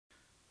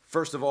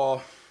First of all,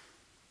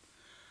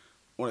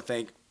 I want to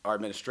thank our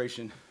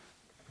administration,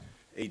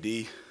 AD,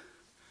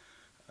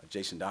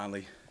 Jason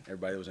Donnelly,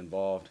 everybody that was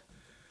involved.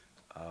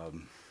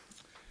 Um,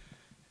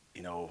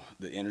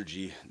 the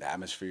energy, the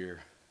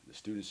atmosphere, the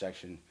student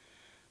section,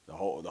 the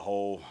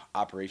whole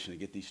operation to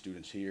get these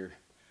students here.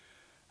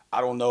 I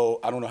don't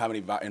know how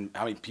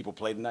many people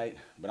played tonight,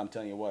 but I'm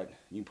telling you what,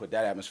 you can put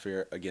that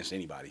atmosphere against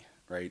anybody,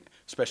 right?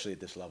 Especially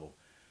at this level.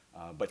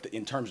 But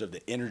in terms of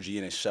the energy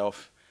in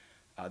itself,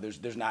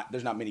 there's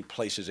not many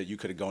places that you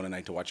could have gone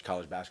tonight to watch a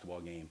college basketball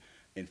game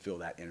and feel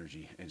that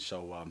energy. And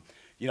so,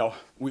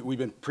 we've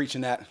been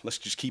preaching that. Let's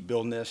just keep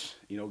building this.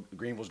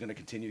 Greenville's going to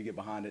continue to get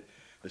behind it.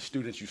 The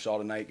students you saw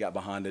tonight got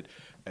behind it,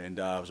 and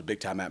it was a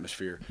big-time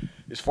atmosphere.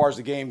 As far as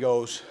the game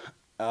goes,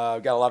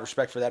 I've got a lot of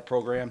respect for that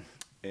program,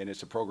 and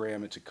it's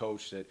a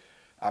coach that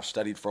I've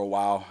studied for a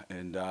while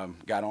and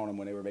got on them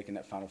when they were making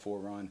that Final Four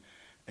run,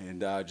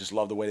 and just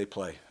love the way they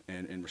play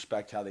and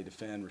respect how they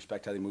defend,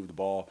 respect how they move the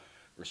ball,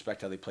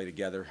 respect how they play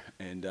together.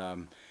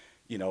 And,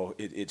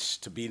 it's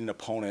to beat an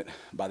opponent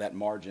by that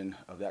margin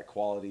of that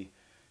quality.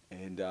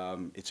 And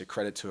it's a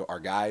credit to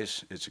our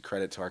guys. It's a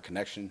credit to our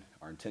connection,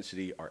 our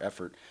intensity, our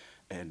effort,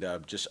 and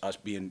just us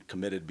being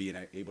committed, being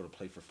able to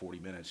play for 40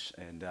 minutes.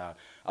 And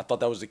I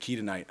thought that was the key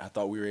tonight. I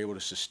thought we were able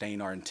to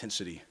sustain our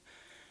intensity.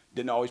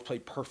 Didn't always play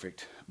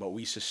perfect, but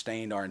we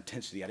sustained our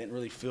intensity. I didn't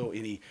really feel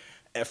any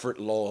effort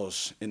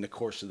lulls in the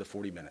course of the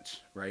 40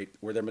 minutes, right?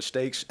 Were there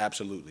mistakes?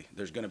 Absolutely.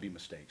 There's going to be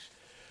mistakes.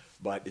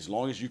 But as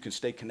long as you can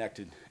stay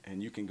connected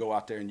and you can go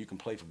out there and you can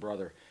play for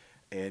brother,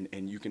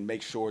 and you can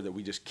make sure that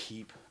we just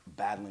keep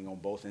battling on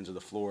both ends of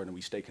the floor and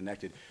we stay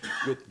connected,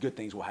 good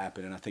things will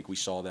happen. And I think we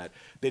saw that.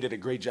 They did a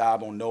great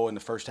job on Noah in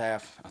the first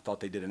half. I thought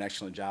they did an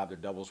excellent job. Their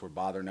doubles were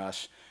bothering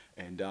us.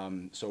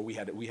 And so we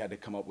had to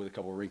come up with a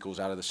couple of wrinkles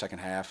out of the second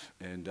half.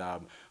 And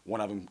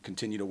one of them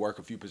continued to work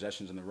a few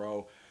possessions in a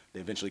row. They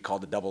eventually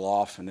called the double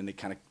off, and then they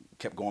kind of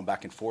kept going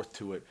back and forth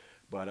to it.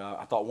 But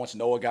I thought once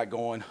Noah got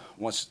going,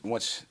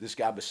 once this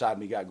guy beside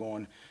me got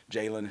going,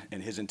 Jalen,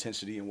 and his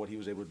intensity and what he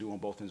was able to do on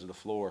both ends of the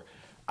floor,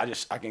 I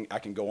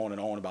can go on and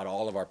on about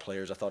all of our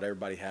players. I thought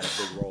everybody had a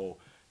big role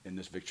in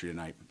this victory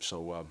tonight.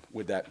 So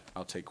with that,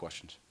 I'll take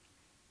questions.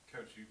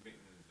 Coach, you've beaten,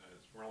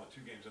 we're only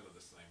 2 games into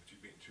this thing, but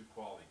you've beaten 2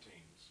 quality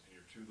teams, and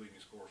your 2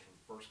 leading scorers from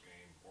the first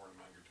game are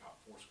among your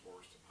top 4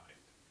 scorers tonight.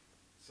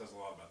 It says a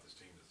lot about this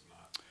team, does it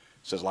not?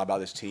 It says a lot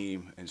about this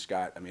team. And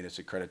Scott, it's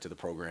a credit to the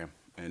program.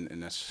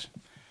 And that's,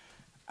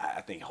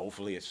 I think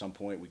hopefully at some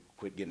point we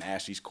quit getting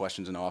asked these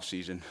questions in the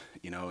offseason,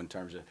 in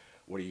terms of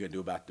what are you going to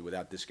do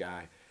without this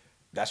guy.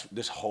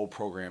 This whole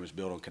program is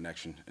built on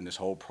connection, and this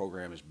whole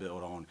program is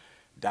built on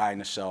dying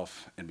to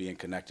self and being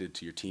connected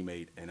to your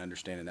teammate and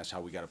understanding that's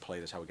how we got to play,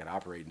 that's how we got to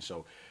operate. And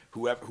so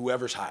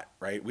whoever's hot,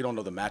 right? We don't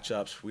know the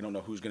matchups. We don't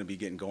know who's going to be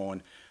getting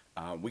going.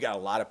 We got a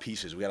lot of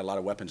pieces. We got a lot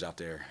of weapons out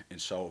there.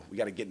 And so we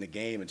got to get in the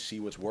game and see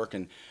what's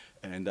working.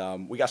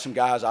 And we got some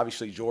guys.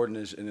 Obviously, Jordan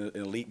is an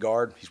elite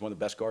guard. He's one of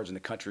the best guards in the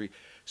country.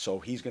 So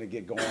he's going to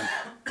get going.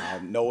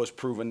 Noah's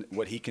proven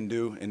what he can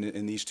do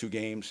in these 2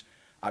 games.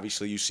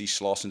 Obviously, you see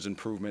Slawson's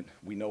improvement.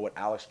 We know what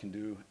Alex can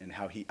do and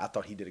how I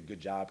thought he did a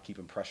good job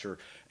keeping pressure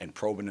and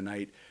probing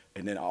tonight.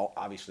 And then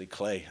obviously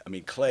Clay.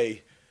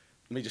 Clay,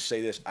 let me just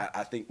say this.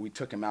 I think we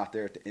took him out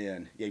there at the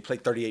end. Yeah, he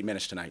played 38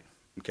 minutes tonight,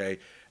 okay?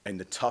 And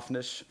the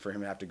toughness for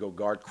him to have to go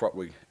guard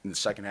Crutwig in the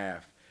second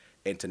half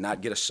and to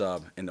not get a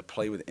sub and to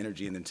play with the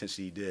energy and the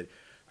intensity he did,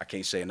 I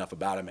can't say enough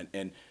about him.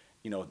 And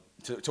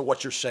to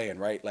what you're saying,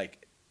 right?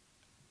 Like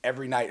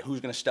every night,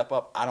 who's going to step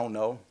up? I don't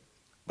know.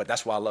 But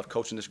that's why I love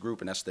coaching this group,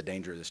 and that's the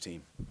danger of this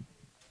team.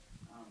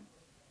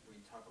 We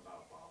talk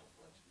about ball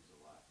deflections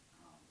a lot.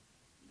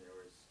 There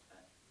was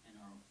an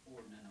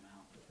inordinate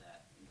amount of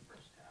that in the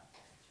first half.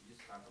 Could you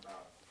just talk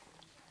about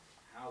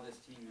how the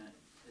team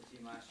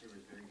last year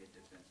was very good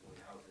defensively?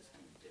 How is this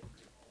team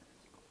different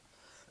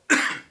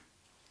defensively?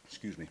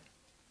 Excuse me.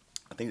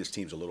 I think this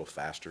team's a little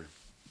faster.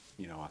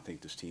 I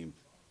think this team,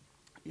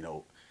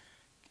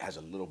 has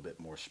a little bit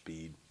more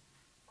speed.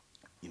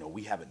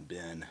 We haven't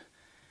been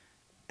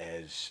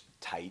as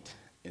tight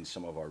in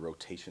some of our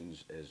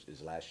rotations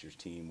as last year's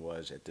team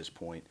was at this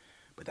point,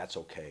 but that's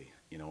okay.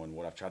 And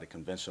what I've tried to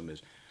convince them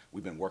is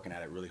we've been working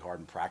at it really hard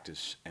in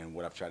practice, and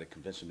what I've tried to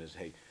convince them is,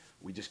 hey,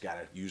 we just got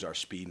to use our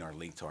speed and our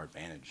length to our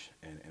advantage,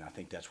 and I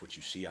think that's what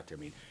you see out there.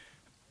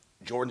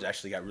 Jordan's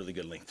actually got really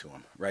good length to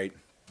him, right?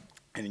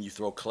 And then you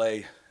throw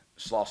Clay,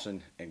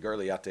 Slawson, and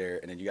Gurley out there,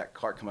 and then you got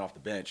Clark coming off the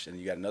bench, and then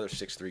you got another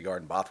 6'3"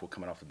 guard in Bothwell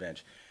coming off the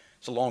bench.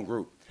 It's a long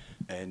group,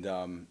 and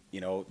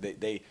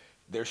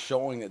they're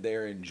showing that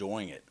they're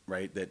enjoying it,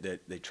 right?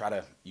 That they try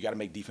to, you got to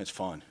make defense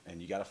fun,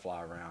 and you got to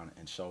fly around.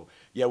 And so,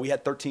 yeah, we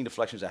had 13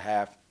 deflections at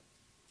half,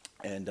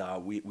 and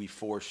we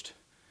forced,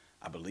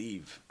 I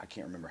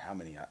can't remember how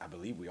many. I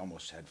believe we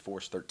almost had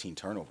forced 13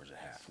 turnovers at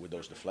half with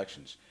those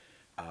deflections.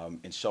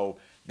 And so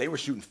they were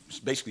shooting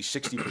basically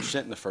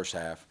 60% in the first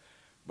half,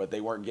 but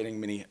they weren't getting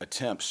many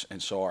attempts.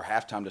 And so our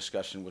halftime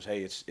discussion was,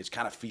 hey, it's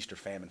kind of feast or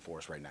famine for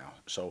us right now.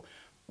 So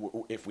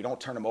if we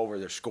don't turn them over,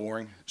 they're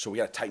scoring. So we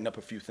got to tighten up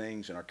a few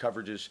things in our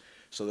coverages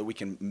so that we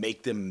can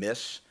make them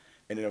miss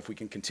And then if we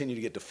can continue to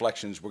get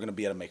deflections, we're going to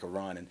be able to make a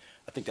run. And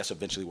I think that's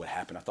eventually what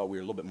happened. I thought we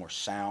were a little bit more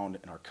sound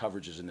in our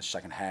coverages in the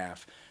second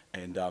half,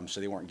 and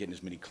so they weren't getting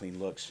as many clean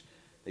looks.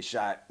 They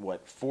shot,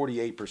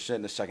 48%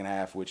 in the second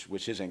half,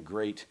 which isn't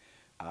great,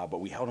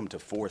 but we held them to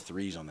 4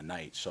 threes on the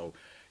night. So,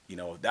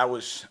 that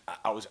was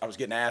I was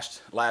getting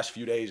asked last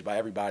few days by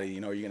everybody,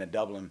 are you going to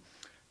double him?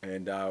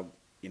 And,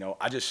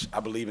 I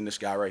believe in this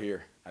guy right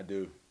here. I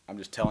do. I'm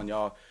just telling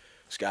y'all,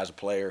 this guy's a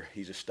player.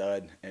 He's a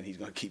stud, and he's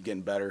going to keep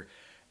getting better.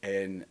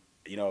 And,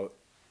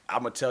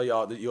 I'm going to tell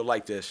y'all that you'll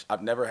like this.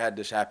 I've never had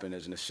this happen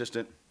as an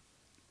assistant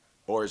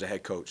or as a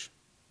head coach.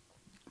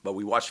 But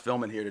we watched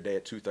film in here today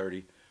at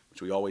 2:30,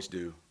 which we always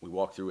do. We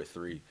walked through at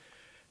 3.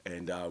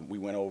 And we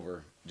went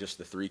over just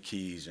the 3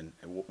 keys. And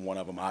one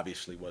of them,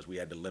 obviously, was we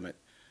had to limit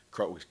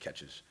Crow's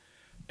catches.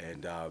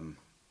 And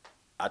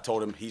I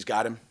told him he's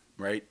got him,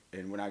 right?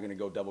 And we're not going to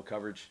go double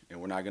coverage, and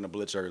we're not going to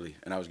blitz early.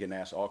 And I was getting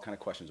asked all kind of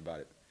questions about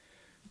it.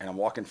 And I'm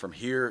walking from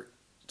here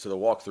to the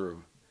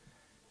walkthrough,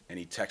 and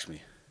he texts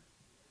me.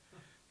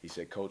 He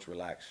said, "Coach,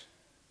 relax.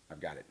 I've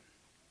got it."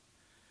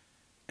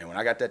 And when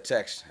I got that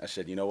text, I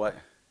said, you know what?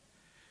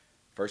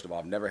 First of all,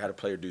 I've never had a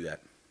player do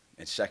that.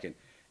 And second,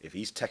 if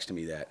he's texting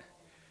me that,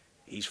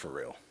 he's for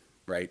real,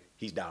 right?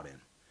 He's dialed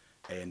in.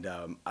 And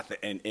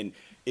and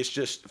it's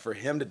just for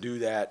him to do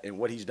that and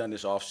what he's done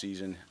this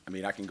offseason. I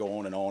mean, I can go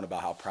on and on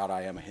about how proud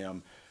I am of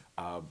him,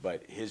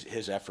 but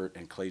his effort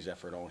and Clay's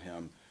effort on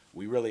him.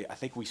 I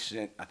think we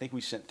sent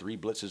 3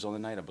 blitzes on the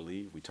night. I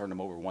believe we turned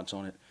them over once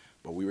on it,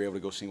 but we were able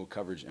to go single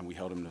coverage and we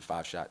held him to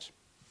 5 shots.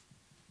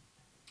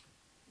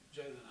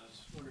 Jalen, I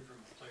was wondering from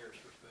a player's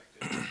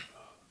perspective.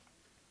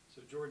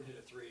 So Jordan hit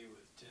a 3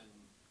 with 10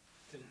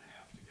 and a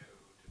half to go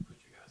to put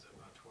you guys up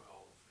by 12,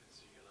 and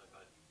so you led by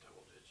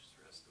double digits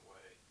the rest of the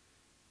way.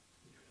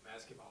 In a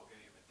basketball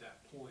game, at that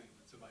point,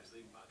 when somebody's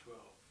leading by 12,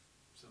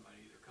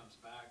 somebody either comes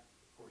back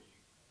or you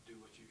do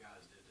what you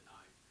guys did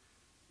tonight.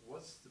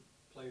 What's the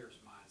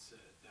player's mindset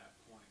at that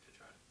point to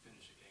try to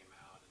finish a game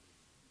out in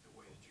the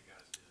way that you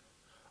guys did?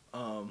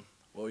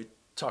 Well, we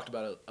talked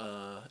about it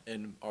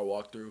in our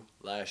walkthrough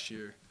last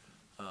year.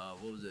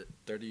 What was it,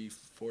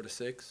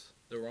 34-6?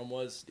 The run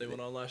was they went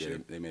on last year.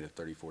 They made a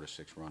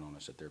 34-6 run on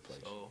us at their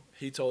place. So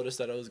he told us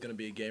that it was going to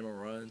be a game of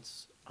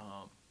runs.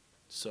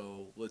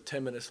 So with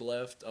 10 minutes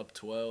left, up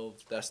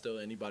 12, that's still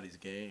anybody's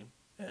game.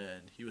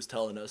 And he was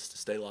telling us to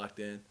stay locked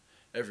in.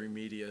 Every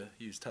media,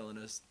 he was telling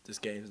us this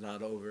game's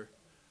not over.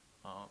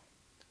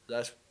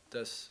 That's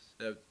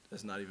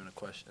not even a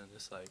question.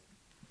 It's like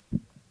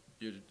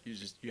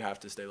you have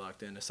to stay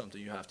locked in. It's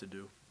something you have to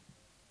do.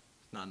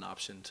 It's not an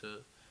option to.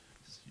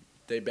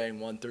 They bang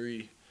 1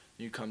 3,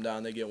 you come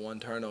down, they get 1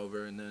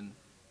 turnover, and then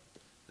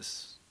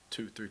it's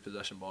 2-3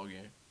 possession ball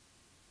game.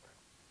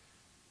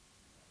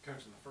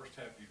 Coach, in the first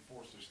half, you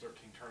forced those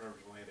 13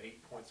 turnovers, you only had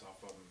 8 points off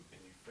of them,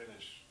 and you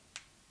finished.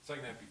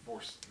 Second half, you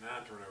forced 9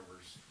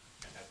 turnovers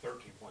and had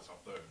 13 points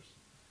off those.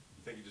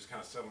 You think you just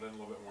kind of settled in a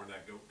little bit more, and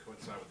that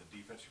coincide with the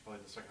defense you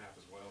played in the second half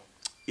as well?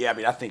 Yeah, I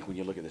mean, I think when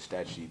you look at the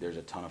stat sheet, there's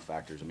a ton of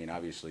factors. I mean,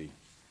 obviously,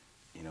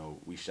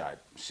 we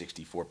shot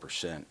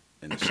 64%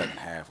 in the second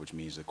half, which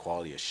means the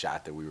quality of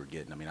shot that we were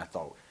getting. I mean, I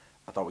thought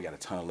we got a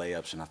ton of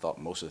layups, and I thought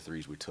most of the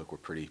threes we took were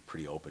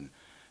pretty open.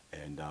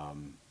 And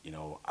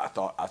I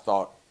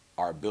thought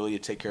our ability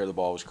to take care of the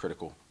ball was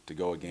critical to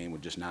go a game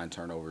with just 9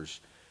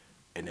 turnovers,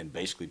 and then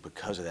basically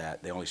because of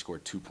that, they only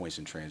scored 2 points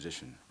in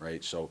transition,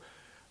 right? So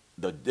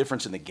the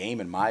difference in the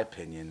game, in my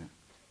opinion,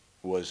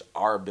 was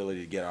our ability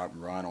to get out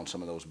and run on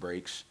some of those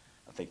breaks.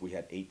 I think we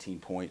had 18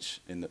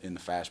 points in the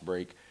fast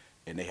break,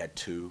 and they had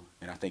 2,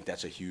 and I think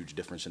that's a huge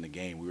difference in the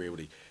game. We were able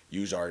to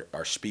use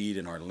our speed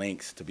and our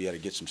length to be able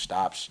to get some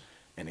stops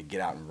and to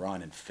get out and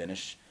run and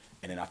finish.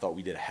 And then I thought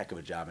we did a heck of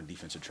a job in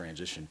defensive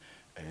transition.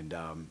 And,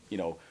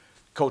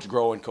 Coach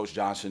Groh and Coach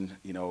Johnson,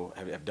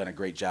 have done a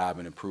great job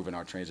in improving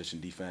our transition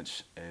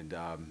defense. And,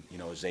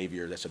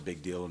 Xavier, that's a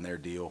big deal in their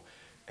deal.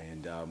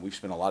 And we've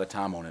spent a lot of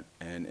time on it.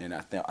 And I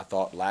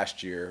thought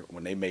last year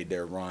when they made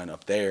their run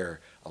up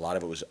there, a lot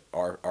of it was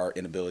our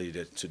inability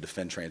to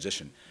defend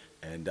transition.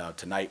 And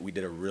tonight we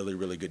did a really,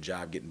 really good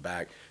job getting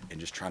back and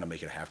just trying to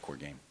make it a half-court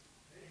game.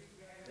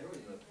 There was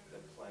the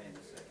play in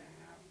the second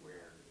half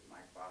where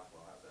Mike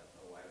Boswell has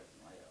a wide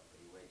open layup,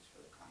 but he waits for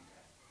the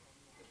contact.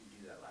 Did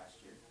he do that last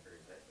year, or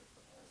is that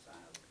a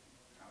sign of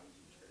how he's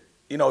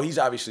matured? He's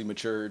obviously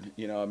matured.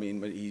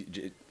 But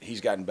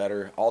he's gotten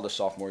better. All the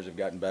sophomores have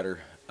gotten better.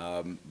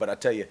 But I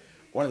tell you,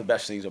 one of the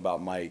best things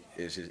about Mike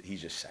is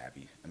he's just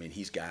savvy. I mean,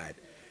 he's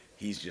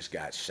just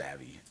got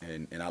savvy,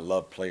 and I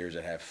love players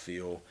that have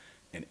feel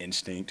and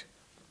instinct,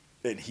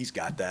 and he's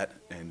got that.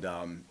 And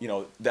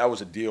that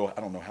was a deal.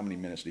 I don't know how many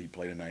minutes did he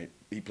play tonight.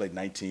 He played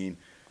 19.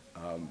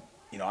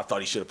 I thought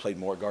he should have played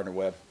more at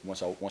Gardner-Webb.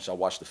 Once I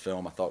watched the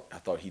film, I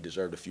thought he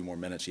deserved a few more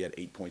minutes. He had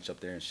 8 points up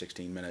there in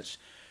 16 minutes,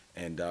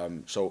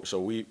 and so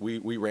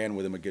we ran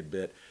with him a good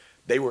bit.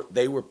 They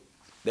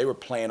were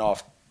playing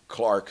off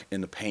Clark in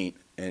the paint,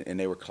 and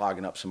they were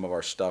clogging up some of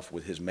our stuff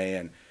with his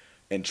man.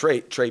 And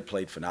Trey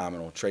played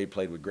phenomenal. Trey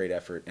played with great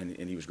effort, and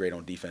he was great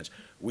on defense.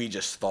 We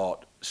just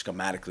thought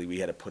schematically we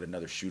had to put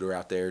another shooter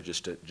out there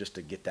just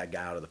to get that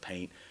guy out of the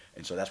paint.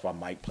 And so that's why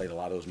Mike played a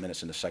lot of those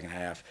minutes in the second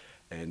half.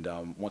 And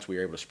once we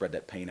were able to spread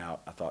that paint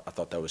out, I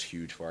thought that was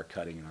huge for our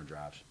cutting and our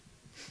drives.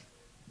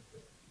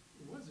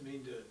 What does it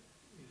mean to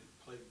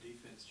play the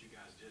defense you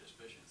guys did,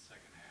 especially in the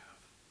second half?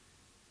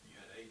 You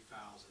had 8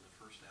 fouls in the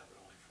first half,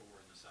 but only 4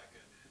 in the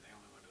second, and they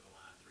only went to the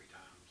line 3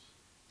 times.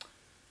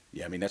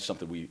 Yeah, I mean that's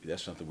something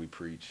we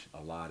preach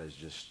a lot, is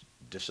just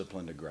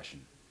disciplined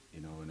aggression,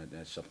 and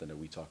that's something that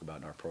we talk about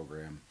in our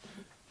program.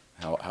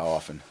 How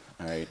often?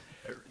 All right.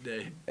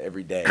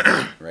 Every day,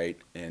 right?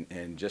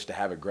 And just to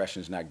have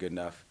aggression is not good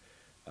enough.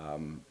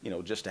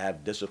 Just to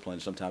have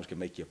discipline sometimes can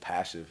make you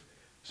passive.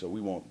 So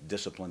we want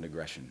disciplined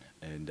aggression.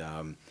 And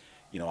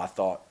I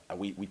thought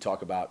we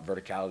talk about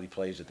verticality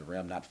plays at the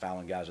rim, not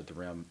fouling guys at the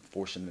rim,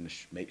 forcing them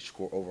to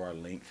score over our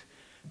length.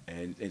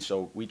 And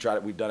so we've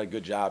done a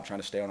good job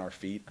trying to stay on our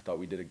feet. I thought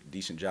we did a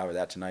decent job of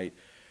that tonight.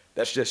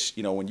 That's just,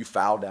 when you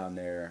foul down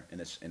there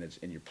and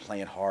you're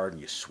playing hard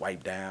and you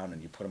swipe down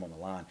and you put them on the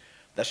line,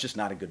 that's just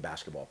not a good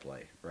basketball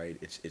play, right?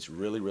 It's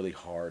really, really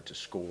hard to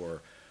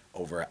score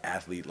over an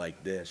athlete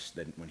like this,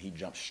 that when he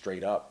jumps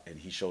straight up and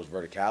he shows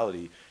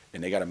verticality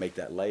and they got to make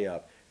that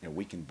layup,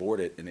 we can board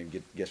it, and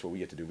then guess what we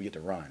get to do? We get to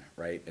run,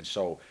 right? And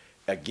so,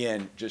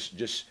 again,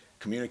 just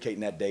communicating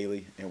that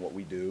daily and what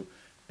we do.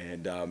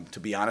 And to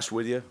be honest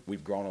with you,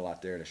 we've grown a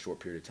lot there in a short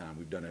period of time.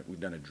 We've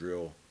done a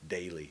drill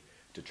daily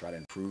to try to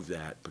improve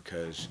that,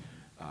 because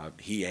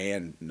he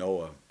and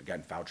Noah got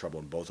in foul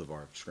trouble in both of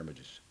our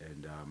scrimmages,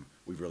 and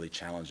we've really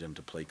challenged them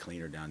to play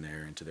cleaner down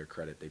there. And to their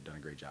credit, they've done a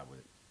great job with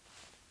it.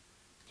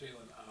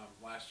 Jalen,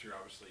 last year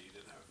obviously you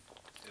didn't have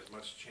as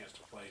much chance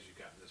to play as you've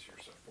gotten this year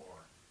so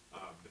far,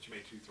 but you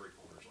made 2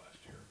 3-pointers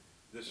last year.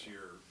 This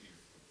year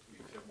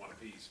you've hit one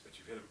apiece, but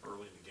you've hit them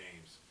early in the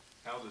games.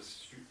 How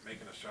does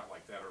making a shot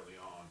like that early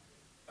on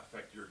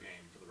affect your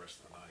game for the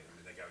rest of the night? I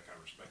mean, they got to kind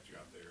of respect you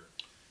out there.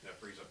 That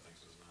frees up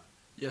things, does it not?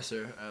 Yes,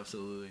 sir,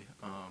 absolutely.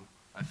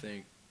 I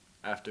think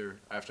after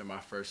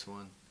my first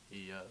one,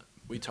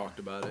 we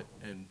talked about it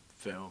in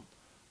film.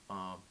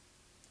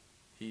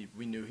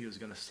 We knew he was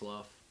going to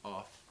slough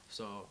off.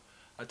 So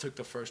I took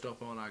the first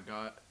open one I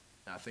got.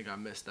 I think I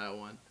missed that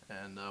one.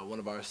 And one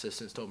of our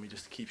assistants told me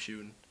just to keep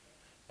shooting.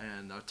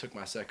 And I took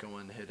my second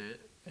one, hit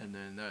it. And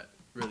then that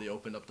really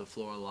opened up the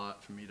floor a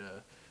lot for me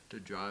to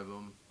drive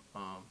him.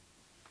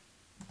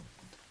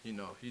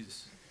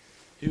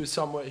 He was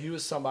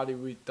somebody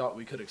we thought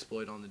we could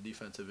exploit on the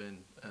defensive end,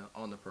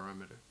 on the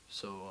perimeter.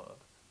 So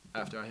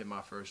after I hit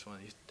my first one,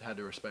 he had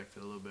to respect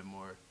it a little bit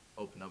more,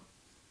 open up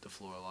the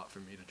floor a lot for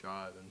me to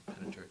drive and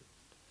penetrate.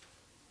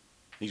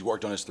 He's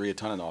worked on his 3 a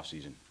ton in the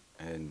offseason,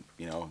 and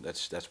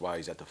that's why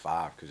he's at the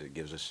 5, because it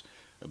gives us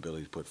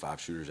ability to put 5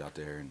 shooters out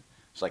there. And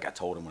it's like I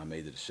told him when I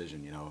made the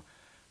decision.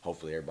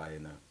 Hopefully everybody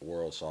in the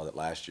world saw that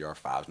last year our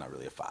 5's not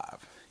really a 5.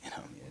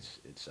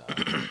 It's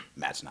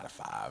Matt's not a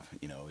 5.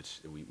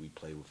 We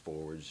play with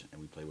forwards and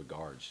we play with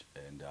guards,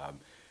 and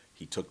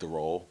he took the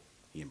role,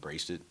 he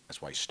embraced it.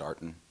 That's why he's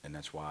starting, and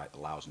that's why it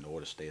allows Noah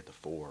to stay at the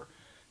 4.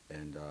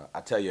 And I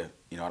tell you,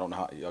 I don't know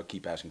how y'all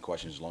keep asking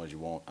questions as long as you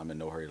want. I'm in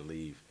no hurry to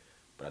leave.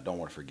 But I don't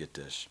want to forget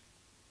this.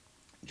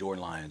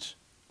 Jordan Lyons,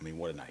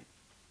 what a night.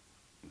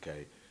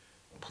 Okay?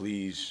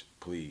 Please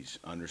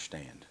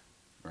understand,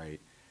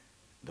 right?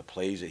 The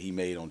plays that he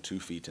made on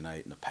 2 feet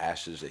tonight, and the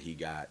passes that he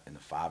got, and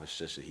the 5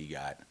 assists that he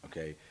got,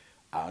 okay?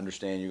 I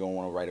understand you're going to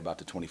want to write about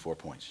the 24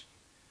 points.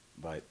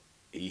 But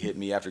he hit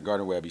me after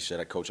Gardner Webb. He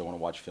said, Coach, I want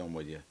to watch film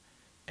with you.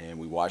 And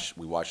we watched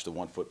the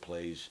 1-foot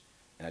plays.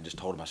 And I just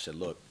told him, I said,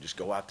 look, just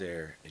go out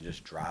there and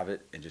just drive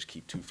it and just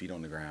keep 2 feet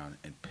on the ground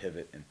and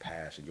pivot and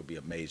pass, and you'll be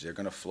amazed. They're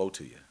going to flow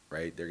to you,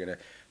 right? They're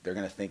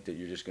gonna think that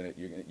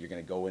you're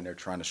gonna go in there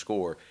trying to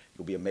score.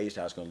 You'll be amazed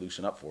how it's going to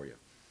loosen up for you.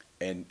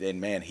 And then,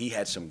 man, he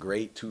had some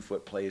great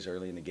 2-foot plays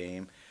early in the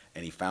game,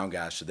 and he found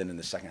guys. So then in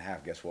the second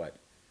half, guess what?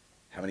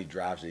 How many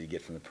drives did he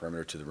get from the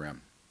perimeter to the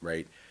rim,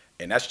 right?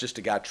 And that's just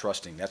a guy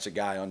trusting. That's a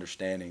guy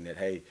understanding that,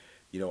 hey,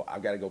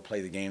 I've got to go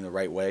play the game the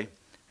right way,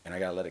 and I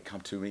got to let it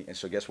come to me. And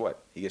so guess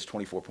what? He gets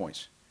 24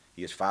 points.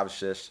 He gets 5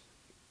 assists.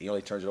 He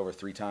only turns it over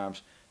 3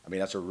 times.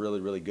 That's a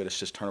really, really good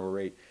assist turnover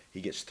rate. He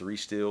gets 3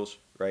 steals,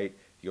 right?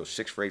 He goes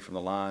 6 for 8 from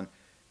the line,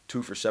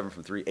 2 for 7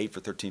 from 3, 8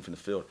 for 13 from the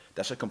field.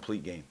 That's a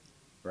complete game,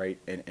 right?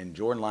 And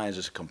Jordan Lyons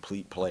is a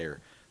complete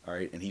player, all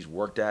right? And he's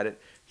worked at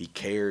it. He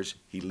cares.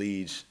 He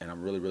leads. And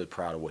I'm really, really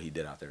proud of what he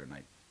did out there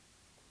tonight.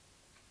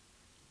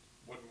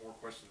 One more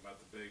question about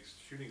the bigs'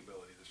 shooting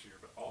ability this year,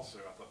 but also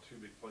I thought 2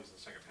 big plays in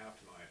the second half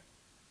tonight.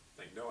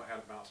 I think Noah had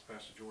a bounce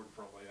pass to Jordan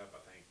for a layup.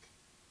 I think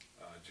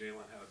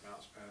Jalen had a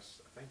bounce pass.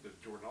 I think that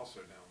Jordan also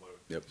down low.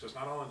 Yep. So it's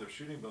not only their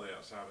shooting ability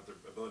outside, but their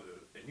ability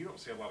to, and you don't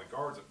see a lot of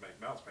guards that make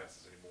bounce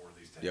passes anymore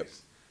these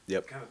days.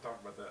 Yep. Kind of talk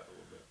about that a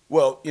little bit.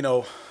 Well,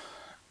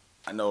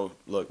 I know,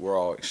 look, we're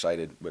all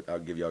excited, but I'll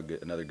give y'all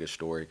another good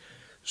story.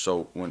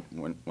 So when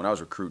I was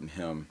recruiting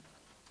him,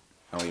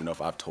 I don't even know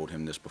if I've told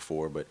him this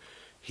before, but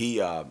he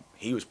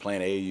was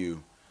playing AAU,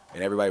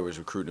 and everybody was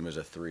recruiting him as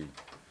a 3.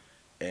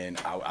 And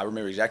I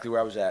remember exactly where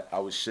I was at. I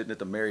was sitting at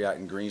the Marriott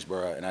in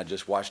Greensboro, and I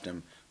just watched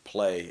him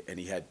play, and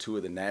he had two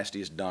of the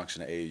nastiest dunks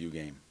in the AAU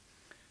game.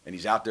 And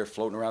he's out there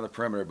floating around the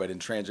perimeter, but in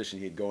transition,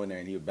 he'd go in there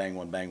and he would bang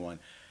one, bang one.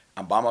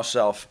 I'm by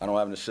myself. I don't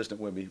have an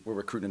assistant with me. We're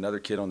recruiting another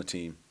kid on the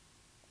team,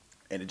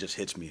 and it just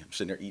hits me. I'm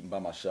sitting there eating by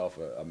myself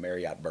a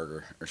Marriott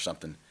burger or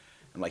something.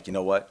 I'm like, you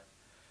know what?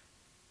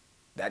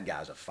 That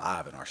guy's a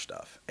 5 in our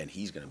stuff, and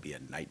he's going to be a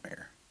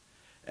nightmare.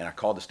 And I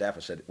called the staff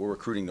and said, we're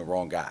recruiting the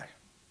wrong guy,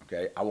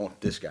 okay? I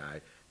want this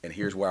guy, and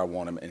here's where I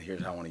want him, and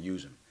here's how I want to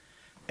use him.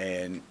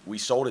 And we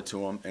sold it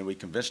to him, and we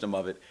convinced him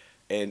of it.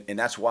 And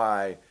that's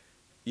why,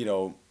 you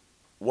know,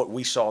 what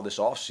we saw this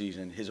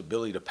offseason, his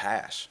ability to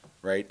pass,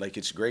 right? Like,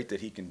 it's great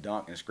that he can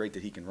dunk, and it's great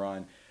that he can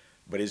run,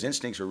 but his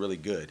instincts are really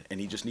good, and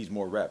he just needs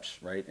more reps,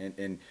 right?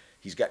 And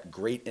he's got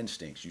great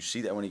instincts. You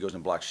see that when he goes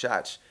and blocks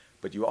shots,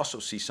 but you also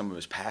see some of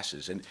his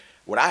passes. And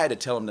what I had to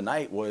tell him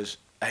tonight was,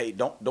 hey,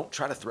 don't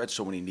try to thread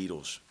so many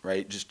needles,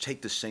 right? Just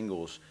take the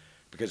singles,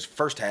 because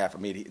first half, I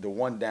mean, the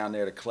one down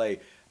there to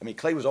Clay, I mean,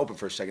 Clay was open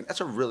for a second.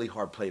 That's a really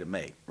hard play to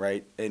make,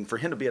 right? And for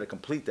him to be able to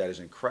complete that is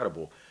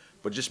incredible.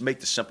 But just make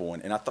the simple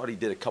one. And I thought he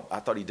did I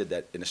thought he did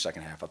that in the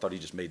second half. I thought he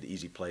just made the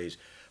easy plays.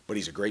 But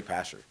he's a great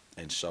passer.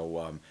 And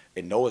so,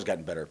 and Noah's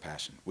gotten better at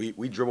passing. We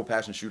dribble,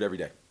 pass, and shoot every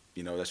day.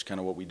 You know, that's kind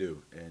of what we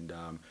do. And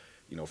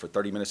you know, for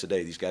 30 minutes a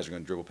day, these guys are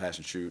going to dribble, pass,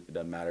 and shoot. It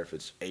doesn't matter if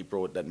it's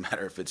April. It doesn't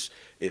matter if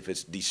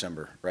it's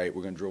December, right?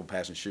 We're going to dribble,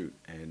 pass, and shoot.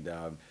 And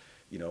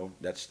you know,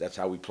 that's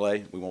how we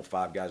play. We want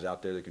 5 guys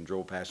out there that can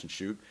dribble, pass, and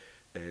shoot.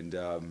 And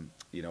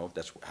you know,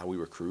 that's how we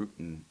recruit,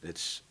 and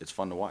it's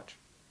fun to watch.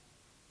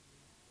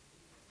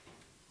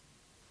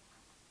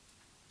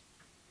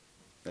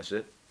 That's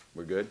it.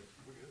 We're good.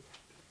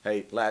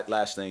 Hey,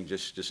 last thing,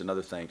 just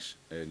another thanks,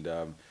 and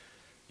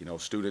you know,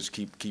 students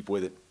keep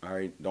with it. All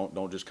right,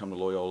 don't just come to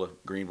Loyola,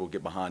 Greenville,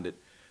 get behind it.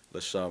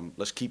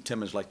 Let's keep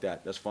Timmons like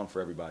that. That's fun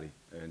for everybody,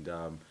 and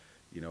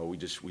you know,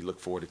 we look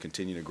forward to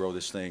continuing to grow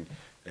this thing,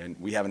 and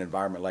we have an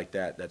environment like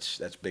that.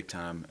 That's big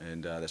time,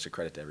 and that's a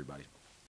credit to everybody.